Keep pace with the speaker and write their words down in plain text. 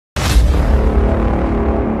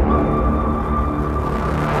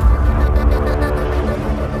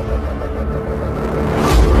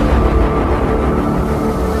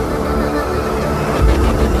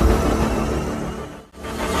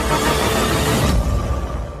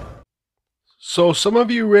So some of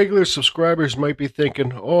you regular subscribers might be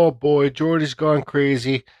thinking, oh boy, Jordy's gone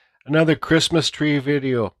crazy. Another Christmas tree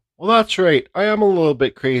video. Well, that's right. I am a little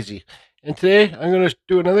bit crazy. And today I'm going to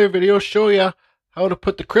do another video, show you how to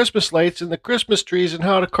put the Christmas lights in the Christmas trees and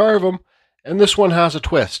how to carve them. And this one has a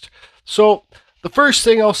twist. So the first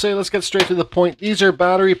thing I'll say, let's get straight to the point. These are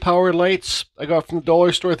battery powered lights I got from the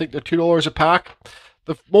dollar store. I think they're $2 a pack.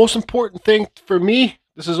 The most important thing for me,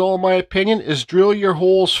 this is all my opinion, is drill your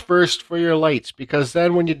holes first for your lights, because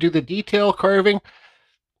then when you do the detail carving,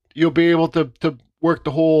 you'll be able to work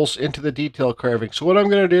the holes into the detail carving. So what I'm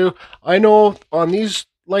going to do, I know on these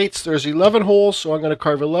lights there's 11 holes, so I'm going to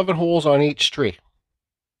carve 11 holes on each tree.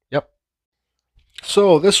 Yep.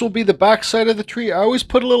 So this will be the back side of the tree. I always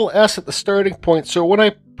put a little S at the starting point, so when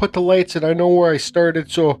I put the lights in, I know where I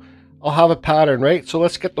started, so I'll have a pattern, right? So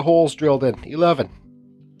let's get the holes drilled in. 11.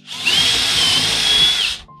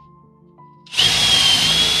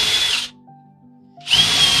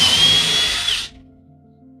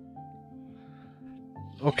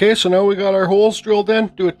 Okay, so now we got our holes drilled in.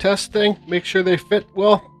 Do a test thing, make sure they fit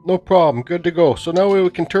well. No problem, good to go. So now we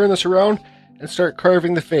can turn this around and start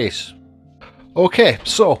carving the face. Okay,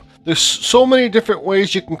 so there's so many different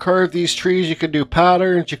ways you can carve these trees. You can do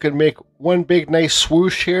patterns, you can make one big nice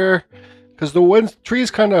swoosh here. Because the wind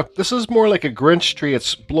tree's kind of, this is more like a Grinch tree.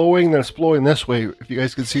 It's blowing, then it's blowing this way. If you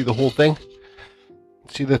guys can see the whole thing.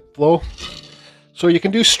 See the flow? So you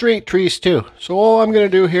can do straight trees too. So all I'm going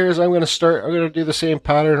to do here is I'm going to do the same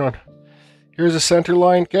pattern on, here's the center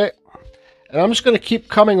line, okay? And I'm just going to keep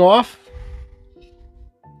coming off.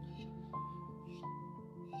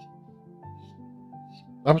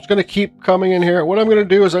 I'm just going to keep coming in here. What I'm going to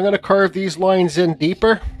do is I'm going to carve these lines in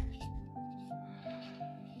deeper.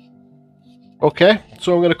 Okay,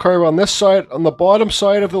 so I'm going to carve on this side, on the bottom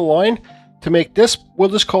side of the line, to make this, we'll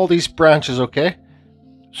just call these branches, okay?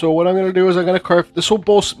 So what I'm going to do is I'm going to carve, this will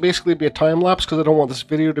both basically be a time lapse because I don't want this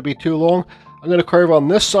video to be too long. I'm going to carve on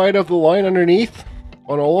this side of the line underneath,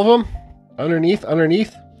 on all of them, underneath, and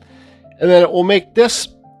then it will make this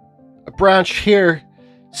branch here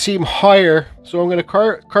seem higher. So I'm going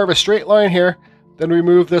to carve a straight line here, then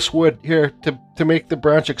remove this wood here to make the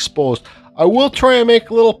branch exposed. I will try and make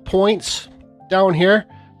little points down here,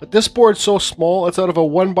 but this board's so small. It's out of a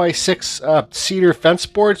 1x6 cedar fence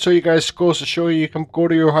board, so you guys, goes to show you can go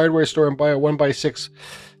to your hardware store and buy a 1x6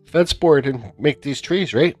 fence board and make these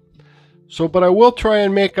trees, right? So, but I will try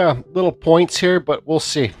and make little points here, but we'll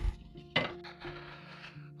see.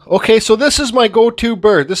 Okay, so this is my go-to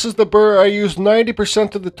burr. This is the burr I use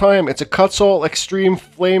 90% of the time. It's a Kutzall Extreme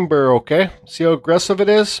Flame burr, okay? See how aggressive it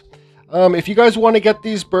is? If you guys want to get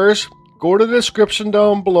these burrs, go to the description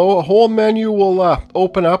down below. A whole menu will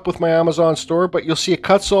open up with my Amazon store, but you'll see a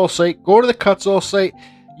Kutzall site. Go to the Kutzall site,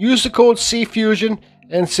 use the code CFusion,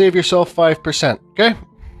 and save yourself 5%, okay?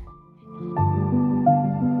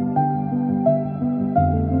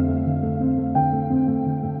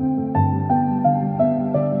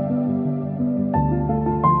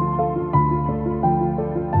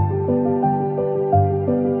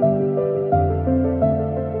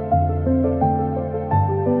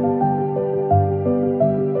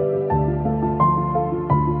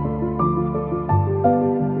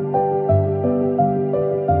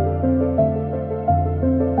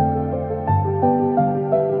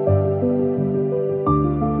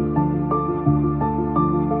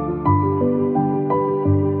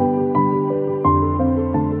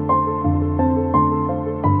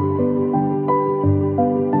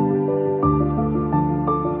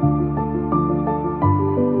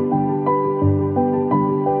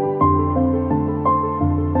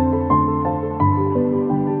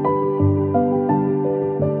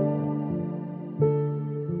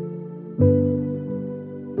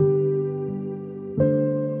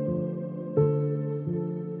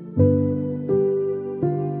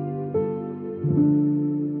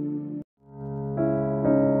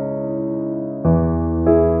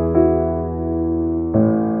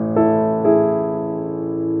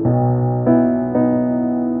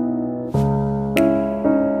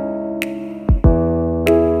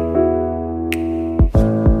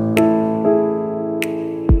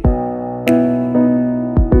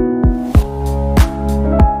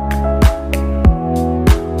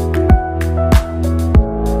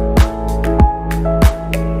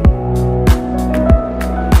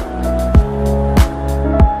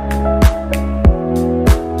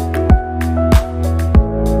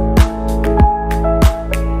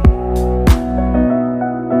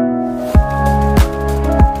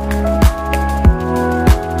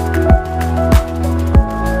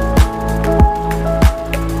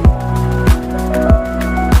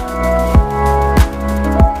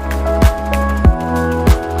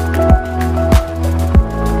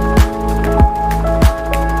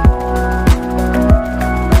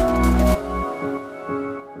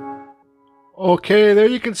 Okay, there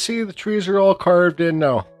you can see the trees are all carved in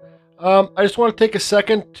now. I just want to take a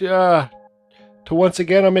second to once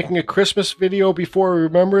again, I'm making a Christmas video before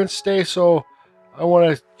Remembrance Day, so I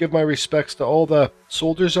want to give my respects to all the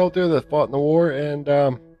soldiers out there that fought in the war and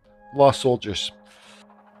lost soldiers.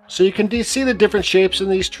 So you can see the different shapes in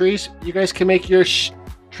these trees. You guys can make your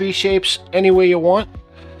tree shapes any way you want.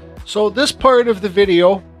 So this part of the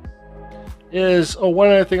video is one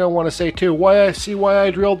other thing I want to say too. Why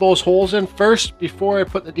I drilled those holes in first before I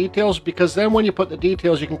put the details, because then when you put the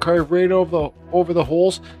details, you can carve right over the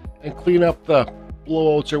holes and clean up the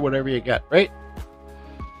blowouts or whatever you get, right?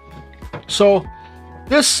 So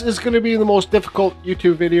this is going to be the most difficult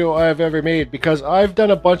YouTube video I've ever made, because I've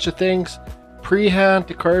done a bunch of things pre-hand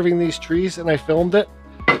to carving these trees, and I filmed it,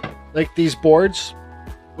 like these boards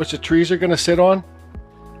which the trees are going to sit on,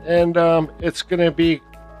 and it's going to be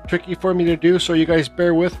tricky for me to do, so you guys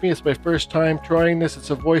bear with me. It's my first time trying this. It's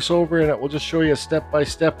a voiceover, and it will just show you step by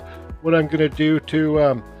step what I'm going to do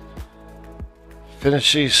to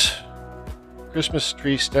finish these Christmas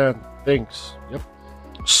tree stand things. Yep.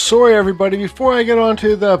 Sorry everybody, before I get on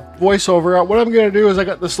to the voiceover, what I'm going to do is I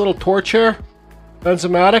got this little torch here,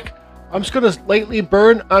 benzomatic. I'm just going to lightly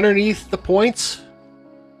burn underneath the points.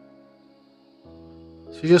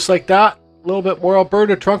 See, just like that. A little bit more. I'll burn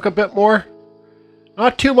the trunk a bit more.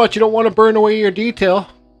 Not too much, you don't want to burn away your detail.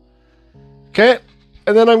 Okay,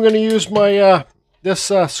 and then I'm going to use my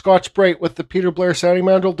this Scotch-Brite with the peterblair sanding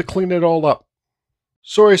mandrel to clean it all up.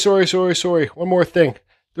 Sorry. One more thing.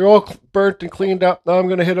 They're all burnt and cleaned up. Now I'm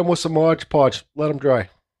going to hit them with some Mod Podge. Let them dry.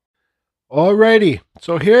 Alrighty,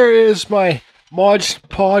 so here is my Mod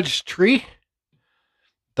Podge tree.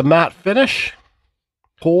 The matte finish.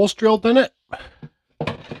 Holes drilled in it.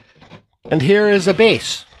 And here is a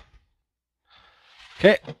base.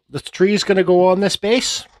 Okay, the tree is going to go on this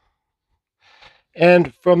base,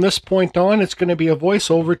 and from this point on, it's going to be a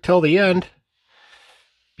voiceover till the end,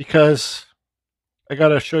 because I got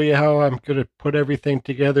to show you how I'm going to put everything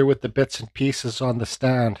together with the bits and pieces on the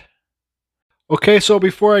stand. Okay, so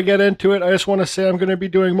before I get into it, I just want to say I'm going to be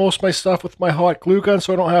doing most of my stuff with my hot glue gun,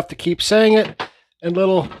 so I don't have to keep saying it, and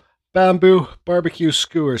little bamboo barbecue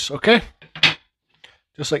skewers, okay?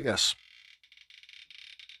 Just like this.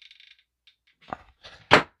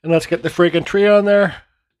 And let's get the friggin' tree on there.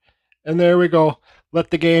 And there we go. Let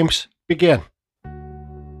the games begin.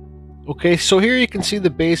 Okay, so here you can see the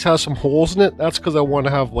base has some holes in it. That's because I want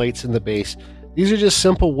to have lights in the base. These are just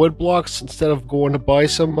simple wood blocks. Instead of going to buy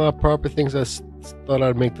some proper things, I thought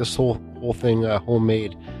I'd make this whole thing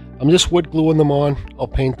homemade. I'm just wood gluing them on. I'll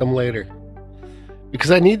paint them later, because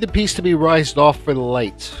I need the piece to be rised off for the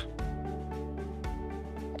lights.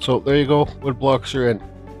 So there you go. Wood blocks are in.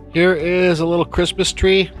 Here is a little Christmas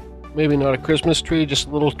tree. Maybe not a Christmas tree, just a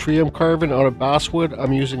little tree I'm carving out of basswood.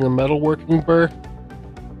 I'm using a metalworking burr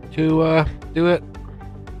to do it.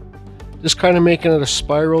 Just kind of making it a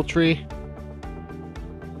spiral tree.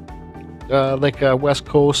 Like a West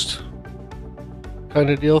Coast kind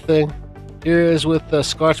of deal thing. Here is with the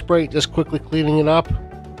Scotch-Brite, just quickly cleaning it up.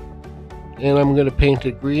 And I'm going to paint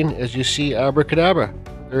it green. As you see, abracadabra.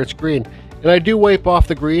 There, it's green. And I do wipe off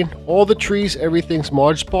the green. All the trees, everything's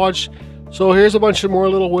Mod Podge. So here's a bunch of more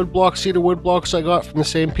little wood blocks, cedar wood blocks I got from the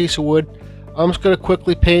same piece of wood. I'm just going to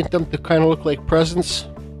quickly paint them to kind of look like presents.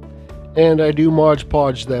 And I do Mod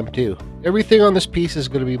Podge them too. Everything on this piece is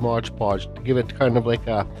going to be Mod Podge to give it kind of like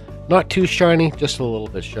a, not too shiny, just a little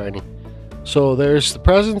bit shiny. So there's the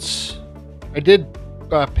presents. I did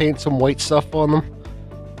paint some white stuff on them,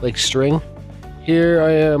 like string. Here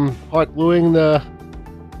I am hot gluing the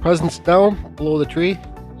presents down below the tree.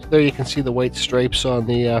 So there you can see the white stripes on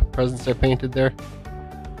the presents I painted there.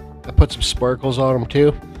 I put some sparkles on them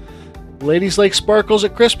too. Ladies like sparkles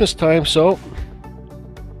at Christmas time, so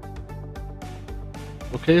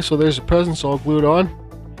okay, so there's the presents all glued on.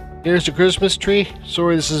 Here's the Christmas tree.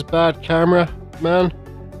 Sorry, this is bad camera, man,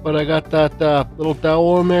 but I got that little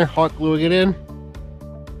dowel in there, hot gluing it in.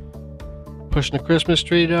 Pushing the Christmas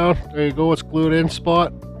tree down. There you go, it's glued in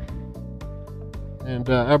spot. And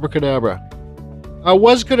abracadabra.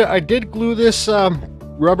 I did glue this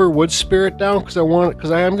rubber wood spirit down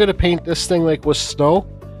because I am gonna paint this thing like with snow,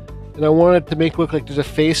 and I wanted to make it look like there's a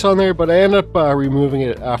face on there, but I ended up removing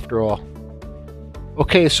it after all.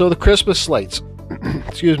 Okay, so the Christmas lights.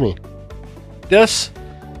 Excuse me.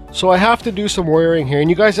 So I have to do some wiring here, and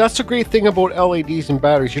you guys, that's the great thing about LEDs and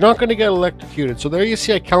batteries. You're not going to get electrocuted. So there you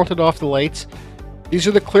see I counted off the lights. These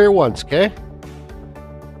are the clear ones, okay?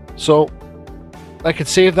 So I could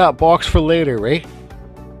save that box for later, right?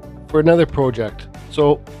 For another project.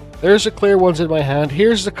 So there's the clear ones in my hand.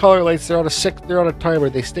 Here's the color lights. They're on a timer.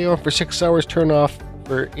 They stay on for 6 hours, turn off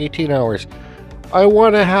for 18 hours. I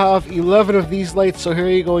want to have 11 of these lights, so here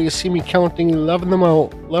you go. You see me counting 11 them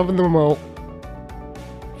out,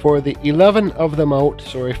 for the 11 of them out,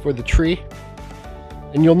 sorry, for the tree.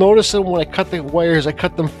 And you'll notice that when I cut the wires, I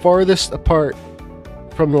cut them farthest apart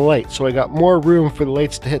from the light, so I got more room for the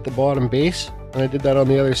lights to hit the bottom base, and I did that on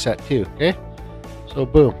the other set too. Okay, so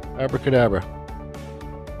boom, abracadabra.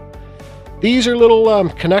 These are little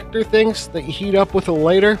connector things that you heat up with a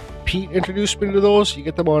lighter. Pete introduced me to those. You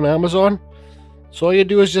get them on Amazon. So all you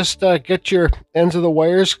do is just get your ends of the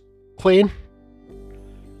wires clean,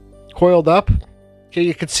 coiled up. Okay,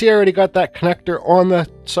 you can see I already got that connector on the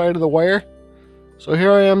side of the wire. So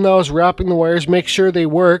here I am now is wrapping the wires. Make sure they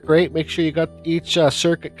work, right? Make sure you got each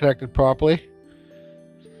circuit connected properly.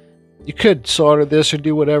 You could solder this or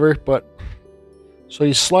do whatever, but so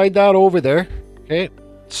you slide that over there. Okay,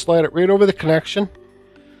 slide it right over the connection.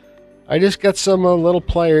 I just got some little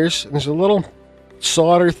pliers, and there's a little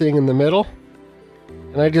solder thing in the middle.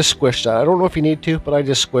 And I just squish that. I don't know if you need to, but I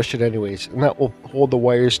just squish it anyways. And that will hold the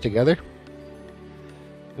wires together.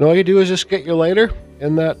 And all you do is just get your lighter,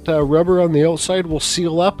 and that rubber on the outside will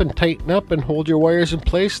seal up and tighten up and hold your wires in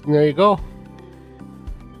place. And there you go.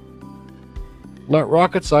 Not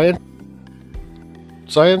rocket science.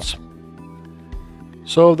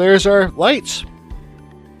 So there's our lights.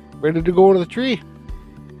 Ready to go into the tree.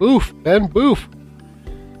 Boof and boof.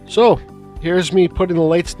 So here's me putting the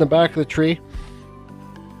lights in the back of the tree.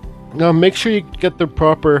 Now make sure you get the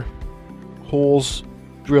proper holes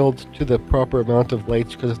drilled to the proper amount of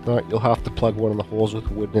lights, because if not, you'll have to plug one of the holes with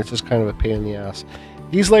wood, and it's just kind of a pain in the ass.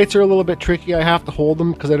 These lights are a little bit tricky. I have to hold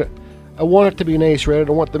them because I want it to be nice, right? I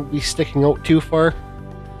don't want them to be sticking out too far.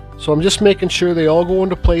 So I'm just making sure they all go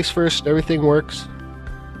into place first, everything works.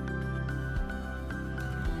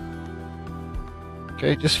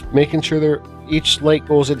 Okay, just making sure each light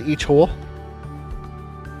goes in each hole.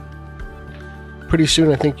 Pretty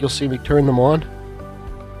soon I think you'll see me turn them on.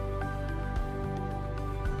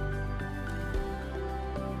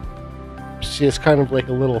 See, it's kind of like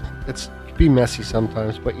a little, it can be messy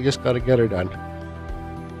sometimes, but you just got to get her done.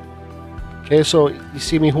 Okay, so you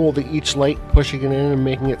see me holding each light, pushing it in and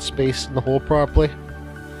making it space in the hole properly.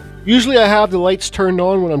 Usually I have the lights turned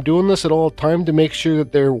on when I'm doing this at all time to make sure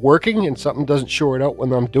that they're working and something doesn't short out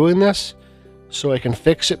when I'm doing this, so I can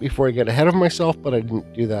fix it before I get ahead of myself, but I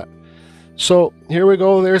didn't do that. So here we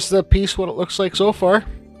go. There's the piece, what it looks like so far.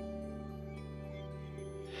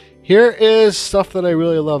 Here is stuff that I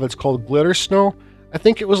really love. It's called glitter snow. I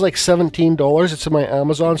think it was like $17. It's in my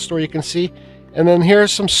Amazon store, you can see. And then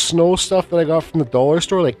here's some snow stuff that I got from the dollar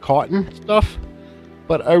store, like cotton stuff.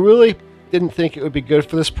 But I really didn't think it would be good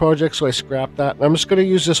for this project, so I scrapped that. And I'm just going to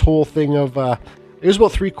use this whole thing of, there's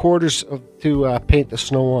about 3/4 to paint the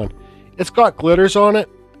snow on. It's got glitters on it,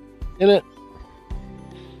 in it.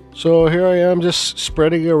 So here I am just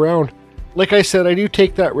spreading it around. Like I said, I do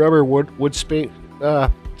take that rubber wood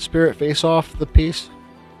spirit face off the piece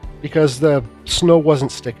because the snow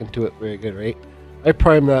wasn't sticking to it very good, right? I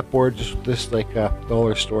primed that board just with this like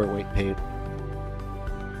dollar store white paint.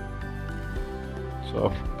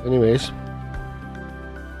 So anyways,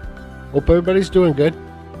 hope everybody's doing good.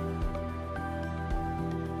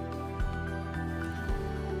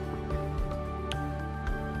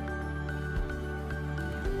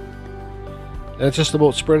 And it's just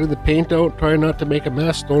about spreading the paint out, trying not to make a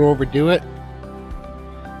mess, don't overdo it.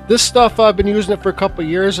 This stuff, I've been using it for a couple of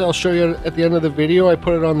years. I'll show you at the end of the video. I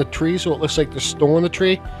put it on the tree so it looks like there's snow on the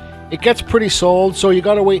tree. It gets pretty solid, so you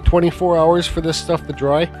gotta wait 24 hours for this stuff to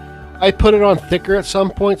dry. I put it on thicker at some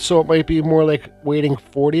point, so it might be more like waiting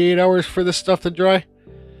 48 hours for this stuff to dry.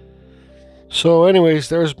 So anyways,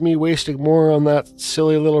 there's me wasting more on that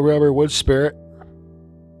silly little rubber wood spirit.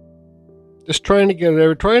 Just trying to get it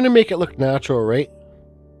there, trying to make it look natural, right?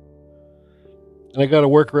 And I gotta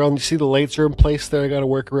work around, you see the lights are in place there, I gotta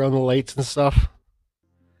work around the lights and stuff.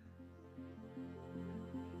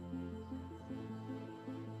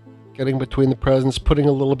 Getting between the presents, putting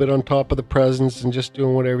a little bit on top of the presents, and just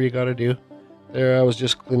doing whatever you gotta do. There, I was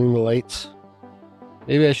just cleaning the lights.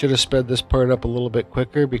 Maybe I should have sped this part up a little bit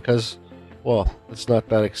quicker because, well, it's not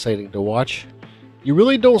that exciting to watch. You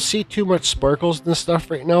really don't see too much sparkles and stuff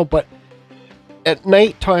right now, but at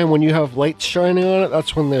night time when you have lights shining on it,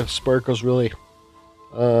 that's when the sparkles really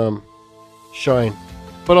shine.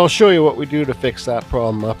 But I'll show you what we do to fix that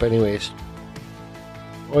problem up anyways.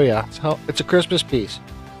 Oh yeah, it's a Christmas piece.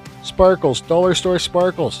 Sparkles, dollar store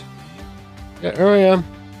sparkles. Yeah, here I am.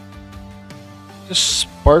 Just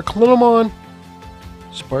sparkling them on.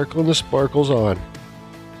 Sparkling the sparkles on.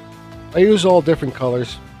 I use all different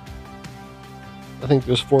colors. I think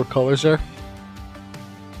there's 4 colors there.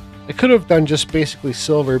 I could have done just basically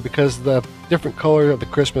silver because the different color of the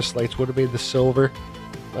Christmas lights would have made the silver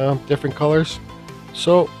different colors.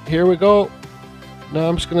 So here we go. Now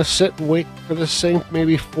I'm just gonna sit and wait for this thing,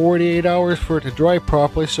 maybe 48 hours for it to dry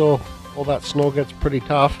properly, so all that snow gets pretty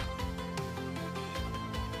tough.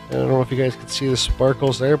 I don't know if you guys can see the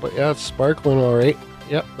sparkles there, but yeah, it's sparkling all right.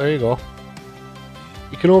 Yep, there you go.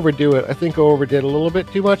 You can overdo it. I think I overdid a little bit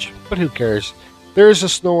too much, but who cares? There's the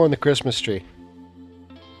snow on the Christmas tree.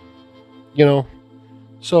 You know,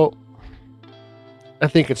 so I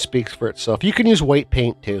think it speaks for itself. You can use white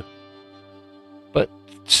paint too, but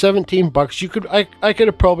 17 bucks. You could, I could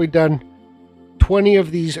have probably done 20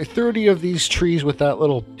 of these or 30 of these trees with that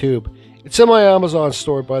little tube. It's in my Amazon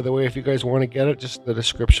store, by the way, if you guys want to get it, just the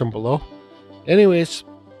description below. Anyways,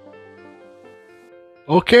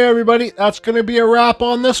 okay, everybody, that's going to be a wrap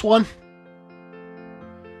on this one.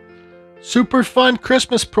 Super fun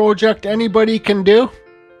Christmas project anybody can do.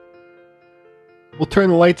 We'll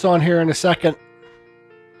turn the lights on here in a second.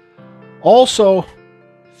 Also,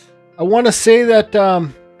 I want to say that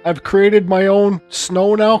I've created my own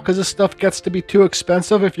snow now, because this stuff gets to be too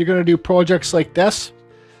expensive if you're going to do projects like this.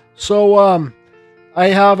 So I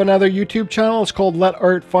have another YouTube channel. It's called Let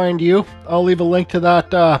Art Find You. I'll leave a link to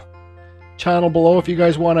that channel below if you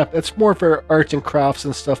guys want to. It's more for arts and crafts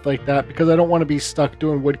and stuff like that, because I don't want to be stuck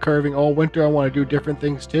doing wood carving all winter. I want to do different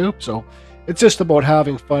things too. So it's just about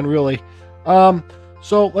having fun, really.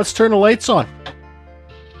 So let's turn the lights on.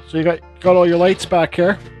 So you got all your lights back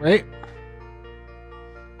here, right?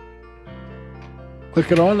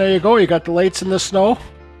 Click it on. There you go. You got the lights in the snow.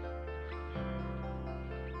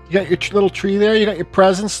 You got your little tree there. You got your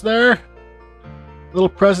presents there. Little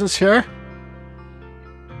presents here.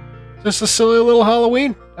 Just a silly little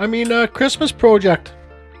Halloween. I mean, Christmas project.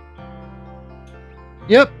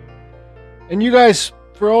 Yep. And you guys,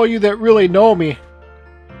 for all you that really know me,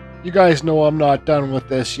 you guys know I'm not done with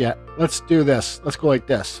this yet. Let's do this. Let's go like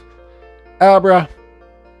this. Abra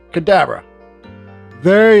cadabra.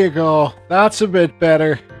 There you go. That's a bit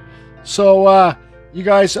better. So, you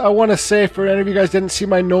guys, I want to say, for any of you guys didn't see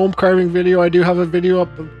my gnome carving video, I do have a video up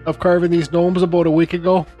of carving these gnomes about a week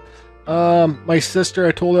ago. My sister,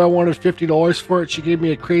 I told her I wanted $50 for it. She gave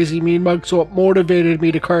me a crazy mean mug, so it motivated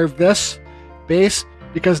me to carve this base,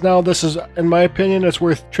 because now this is, in my opinion, it's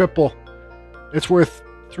worth triple. It's worth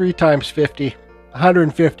 3 times 50,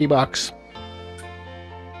 150 bucks.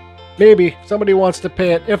 Maybe somebody wants to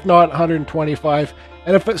pay it. If not, 125.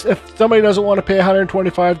 And if somebody doesn't want to pay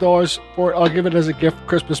 $125 for it, I'll give it as a gift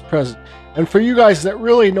Christmas present. And for you guys that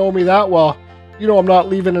really know me that well, you know I'm not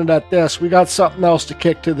leaving it at this. We got something else to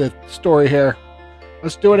kick to the story here.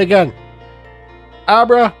 Let's do it again.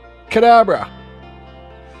 Abra cadabra.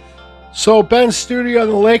 So Ben's Studio on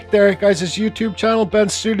the Lake there, guys, his YouTube channel,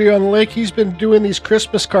 Ben's Studio on the Lake, he's been doing these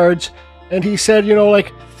Christmas cards, and he said, you know,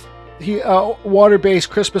 like, he water-based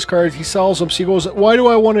Christmas cards, he sells them. So he goes, why do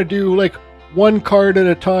I want to do like one card at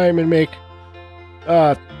a time and make,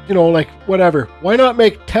 you know, like whatever? Why not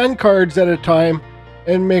make 10 cards at a time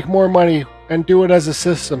and make more money and do it as a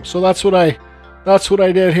system? So that's what I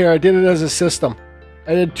did here. I did it as a system.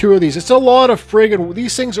 I did 2 of these. It's a lot of friggin',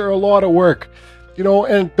 these things are a lot of work, you know,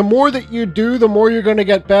 and the more that you do, the more you're going to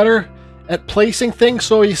get better at placing things.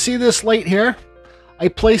 So you see this light here? I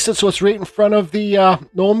placed it so it's right in front of the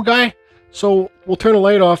gnome guy. So we'll turn the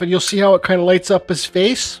light off and you'll see how it kind of lights up his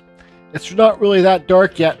face. It's not really that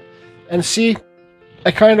dark yet. And see, I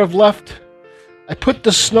kind of I put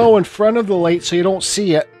the snow in front of the light so you don't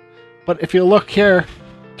see it. But if you look here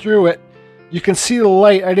through it, you can see the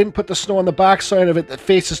light. I didn't put the snow on the back side of it that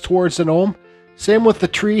faces towards the gnome. Same with the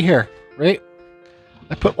tree here, right?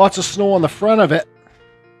 I put lots of snow on the front of it.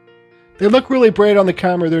 They look really bright on the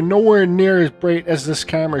camera. They're nowhere near as bright as this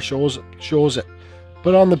camera shows it.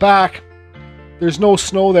 But on the back, there's no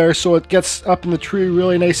snow there, so it gets up in the tree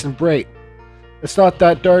really nice and bright. It's not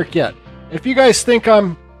that dark yet. If you guys think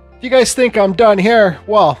I'm done here,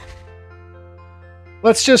 well,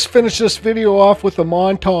 let's just finish this video off with a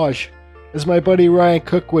montage, as my buddy Ryan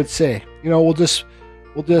Cook would say. You know, we'll just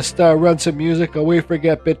run some music. I'll wait for it to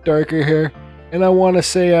get a bit darker here. And I want to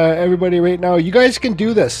say, everybody right now, you guys can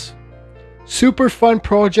do this. Super fun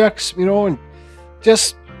projects, you know, and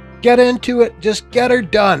just get into it. Just get her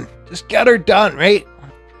done. Just get her done, right?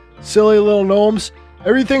 Silly little gnomes.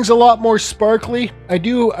 Everything's a lot more sparkly. I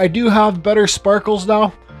do have better sparkles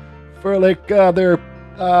now. For like you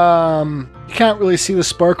can't really see the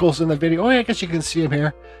sparkles in the video. Oh, I guess you can see them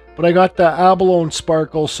here. But I got the abalone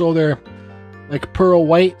sparkles, so they're like pearl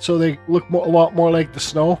white, so they look a lot more like the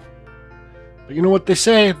snow. But you know what they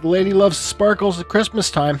say, the lady loves sparkles at Christmas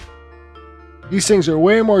time. These things are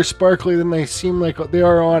way more sparkly than they seem like they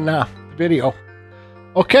are on the video.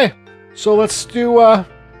 Okay, So let's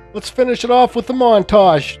finish it off with the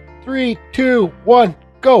montage. 3, 2, 1,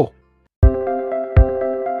 go.